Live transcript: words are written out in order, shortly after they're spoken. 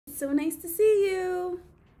so nice to see you.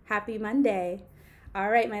 Happy Monday.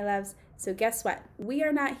 All right, my loves. So guess what? We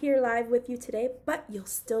are not here live with you today, but you'll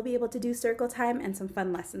still be able to do circle time and some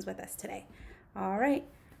fun lessons with us today. All right,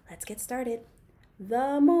 let's get started.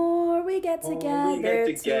 The more we get together,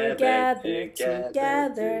 the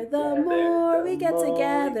more we get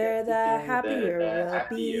together, the happier we'll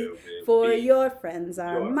be. For your friends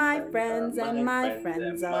are my friends, and my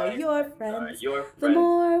friends are your friends. The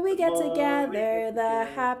more we get together, the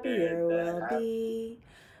happier we'll be.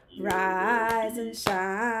 Rise and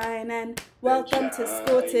shine and welcome to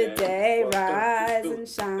school today. Rise and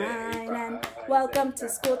shine and welcome to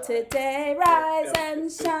school today. Rise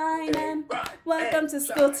and shine and welcome to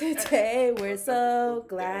school today. We're so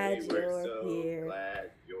glad you're here.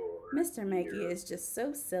 Mr. Mikey is just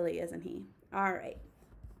so silly, isn't he? All right,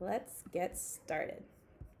 let's get started.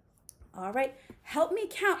 All right, help me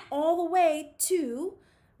count all the way to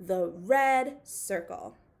the red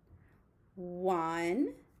circle.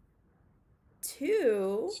 1,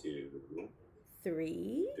 2,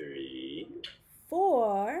 3,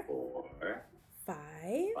 4, 5,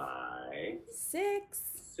 6,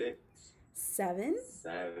 7,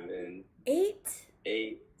 8,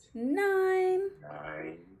 9,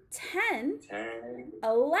 10,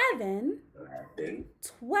 11,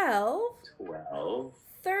 12,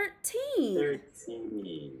 13.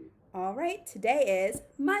 All right, today is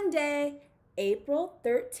Monday, April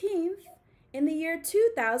 13th in the year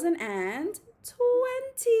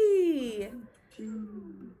 2020.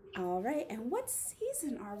 All right, and what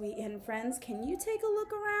season are we in, friends? Can you take a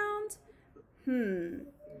look around?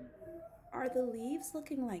 Are the leaves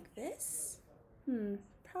looking like this?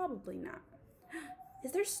 Probably not.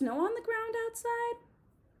 Is there snow on the ground outside?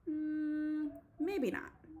 Maybe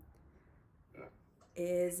not.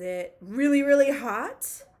 Is it really, really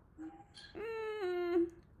hot?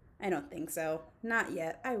 I don't think so. Not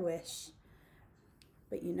yet. I wish.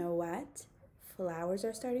 But you know what? Flowers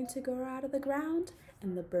are starting to grow out of the ground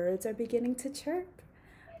and the birds are beginning to chirp.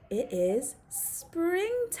 It is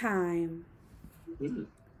springtime.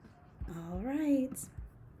 All right.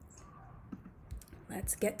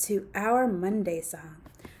 Let's get to our Monday song.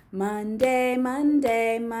 Monday,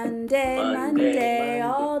 Monday, Monday, Monday,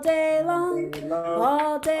 all day long,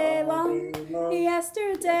 all day long.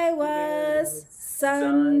 Yesterday was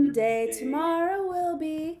Sunday, tomorrow will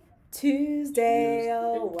be Tuesday.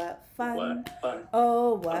 Oh, what fun.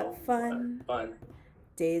 Oh, what fun.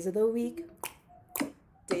 Days of the week.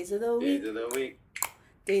 Days of the week.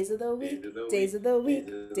 Days of the week. Days of the week.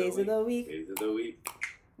 Days of the week.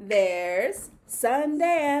 There's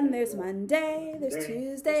Sunday and there's Monday. There's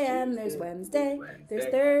Tuesday and there's Wednesday. There's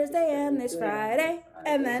Thursday and there's Friday.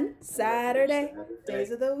 And then Saturday.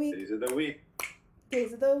 Days of the week. Days of the week.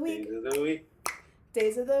 Days of the week.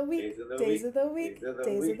 Days of the week. Days of the week.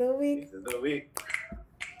 Days of the week.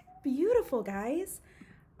 Beautiful, guys.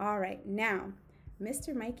 All right, now,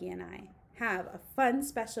 Mr. Mikey and I have a fun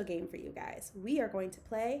special game for you guys. We are going to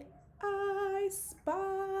play I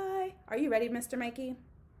Spy. Are you ready, Mr. Mikey?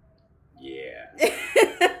 Yeah.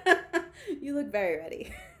 You look very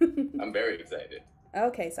ready. I'm very excited.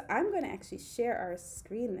 Okay, so I'm going to actually share our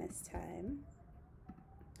screen this time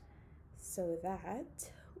so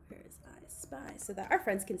that, where's I Spy? So that our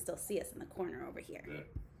friends can still see us in the corner over here.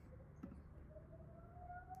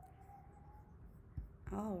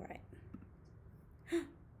 All right.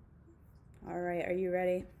 All right, are you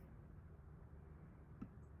ready?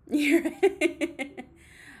 You're ready?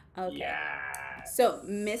 Okay. Yes. So,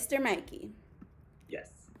 Mr. Mikey.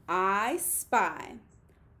 Yes. I spy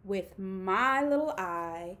with my little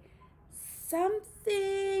eye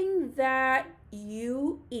something that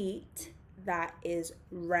you eat that is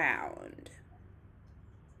round.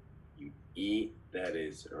 You eat that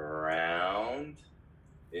is round?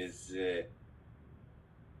 Is it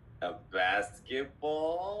a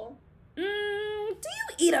basketball? Do you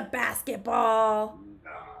eat a basketball?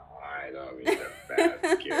 No, I don't eat a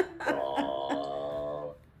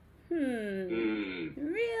basketball.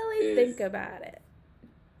 Really think about it.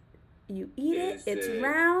 You eat it, it's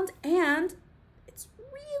round, and it's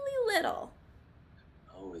really little.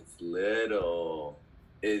 Oh, it's little.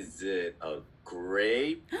 Is it a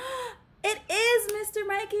grape? It is, Mr.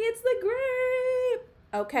 Mikey. It's the grape.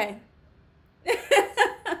 Okay.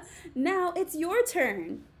 Now it's your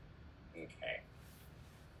turn. Okay.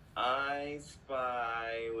 I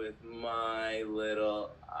spy with my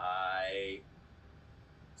little eye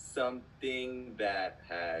something that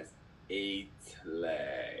has 8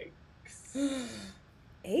 legs.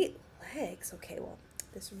 8 legs? Okay, well,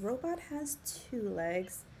 this robot has 2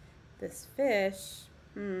 legs. This fish,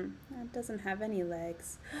 that doesn't have any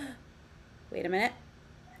legs. Wait a minute.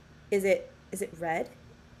 Is it red?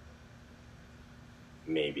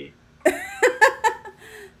 Maybe.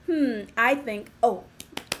 I think. Oh,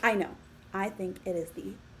 I know. I think it is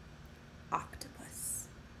the octopus.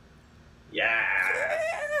 Yeah.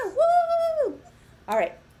 Yeah, woo! All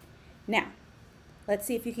right. Now, let's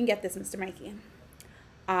see if you can get this, Mr. Mikey.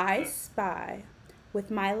 I spy with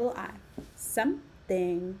my little eye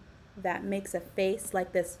something that makes a face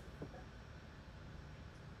like this.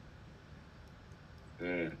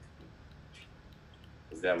 Mm.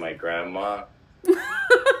 Is that my grandma?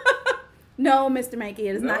 No, Mr. Mikey,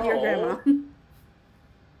 it is not your grandma.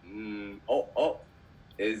 Oh.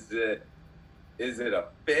 Is it a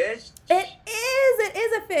fish? It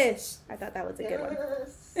is a fish. I thought that was a good one.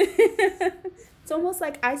 It's almost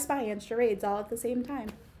like I Spy and charades all at the same time.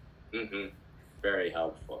 Very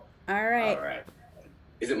helpful. All right. All right.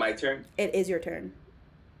 Is it my turn? It is your turn.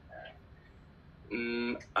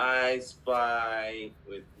 I spy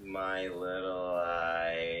with my little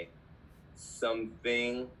eye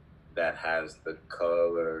something that has the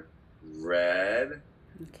color red,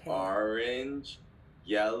 Okay. orange,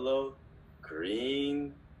 yellow,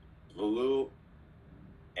 green, blue,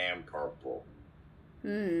 and purple.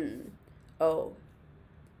 Oh.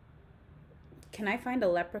 Can I find a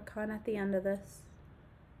leprechaun at the end of this?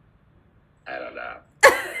 I don't know.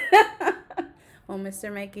 Well,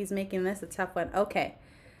 Mr. Mikey's making this a tough one. Okay.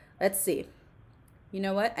 Let's see. You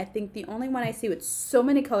know what? I think the only one I see with so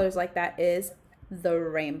many colors like that is the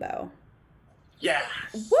rainbow. Yes!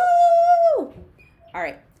 Woo! All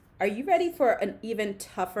right. Are you ready for an even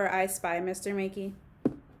tougher I Spy, Mr. Mikey?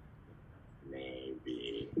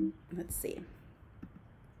 Maybe. Let's see.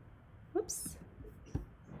 Whoops.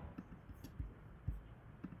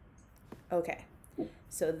 Okay.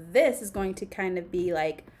 So this is going to kind of be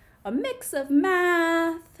like a mix of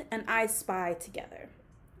math and I Spy together.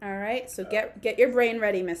 All right. So get your brain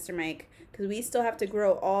ready, Mr. Mike, because we still have to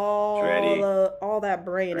grow all that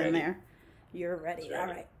brain in there. You're ready. All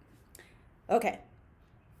right. Okay.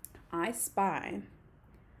 I spy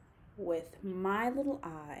with my little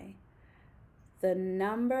eye the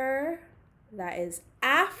number that is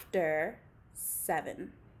after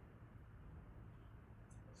 7.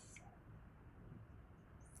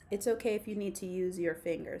 It's okay if you need to use your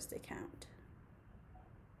fingers to count.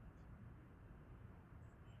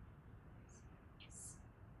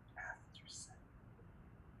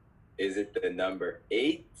 Is it the number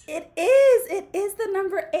 8? It is. It is the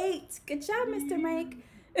number 8. Good job, Mr. Mike.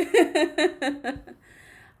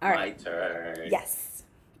 All right. My turn. Yes.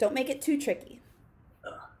 Don't make it too tricky.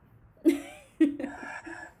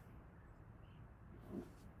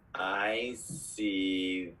 I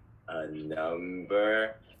see a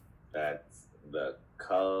number that's the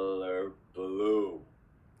color blue.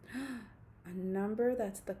 A number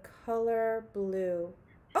that's the color blue.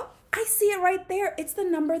 Oh, I see it right there. It's the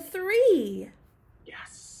number 3.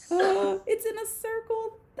 Yes. Oh, it's in a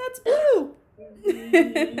circle. That's blue.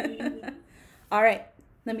 All right.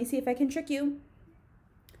 Let me see if I can trick you.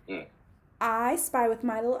 I spy with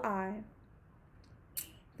my little eye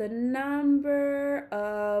the number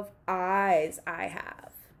of eyes I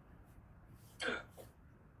have.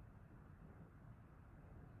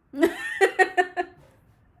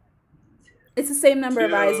 It's the same number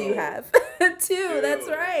of eyes you have. 2, that's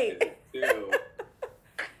right. 2.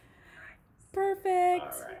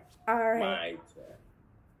 Perfect. All right.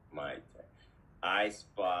 My turn. I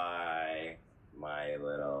spy my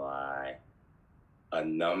little eye a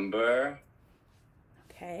number.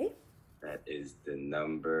 Okay. That is the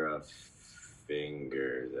number of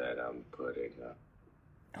fingers that I'm putting up.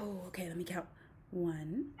 Oh, okay. Let me count.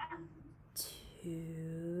 1,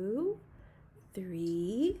 2,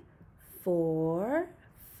 3, 4,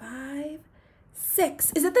 5,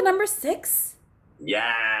 6. Is it the number 6?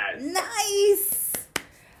 Yes. Nice.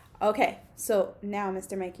 Okay. So now,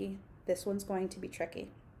 Mr. Mikey, this one's going to be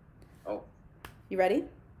tricky. Oh. You ready?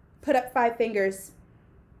 Put up 5 fingers.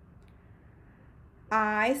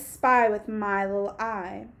 I spy with my little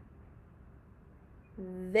eye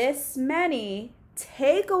this many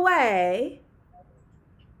take away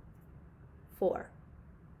 4.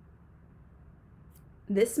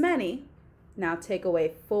 This many now take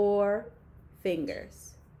away 4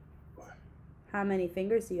 fingers. How many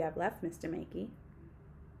fingers do you have left, Mr. Makey?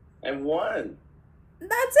 And 1.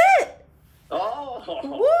 That's it. Oh.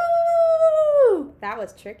 Woo! That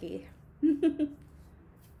was tricky.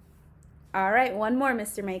 All right, one more,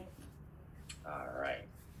 Mr. Make. All right.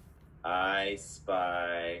 I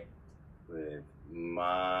spy with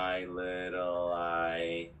my little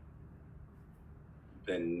eye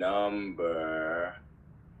the number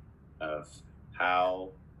of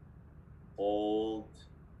how old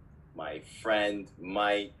my friend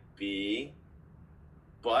might be,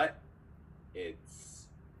 but it's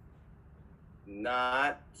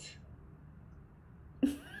not.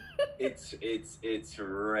 It's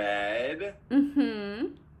red. Mm-hmm.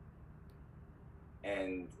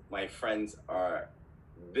 And my friends are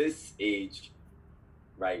this age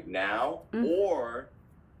right now or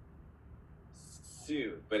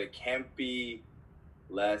soon, but it can't be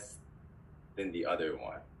less than the other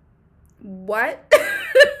one. What?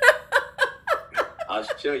 I'll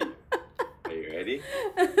show you. Are you ready?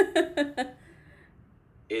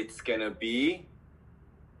 It's gonna be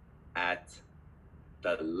at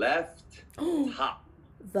the left top.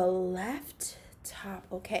 The left top.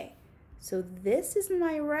 Okay. So this is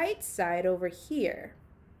my right side over here.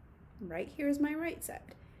 Right here is my right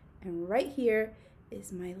side. And right here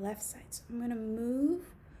is my left side. So I'm going to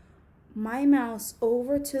move my mouse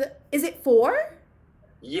over to the... Is it 4?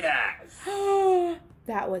 Yes.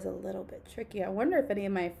 That was a little bit tricky. I wonder if any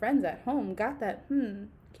of my friends at home got that. Can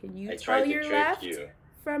you tell your left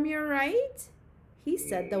from your right? He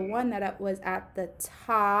said the one that was at the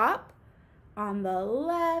top on the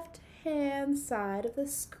left-hand side of the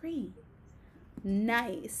screen.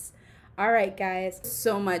 Nice. All right, guys.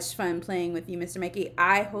 So much fun playing with you, Mr. Mikey.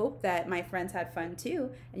 I hope that my friends had fun too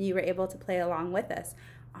and you were able to play along with us.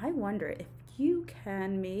 I wonder if you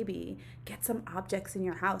can maybe get some objects in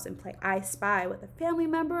your house and play I Spy with a family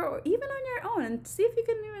member or even on your own and see if you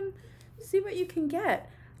can even see what you can get.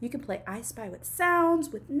 You can play I Spy with sounds,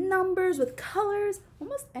 with numbers, with colors,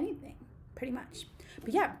 almost anything, pretty much.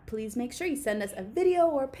 But yeah, please make sure you send us a video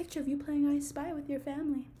or a picture of you playing I Spy with your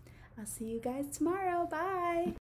family. I'll see you guys tomorrow. Bye.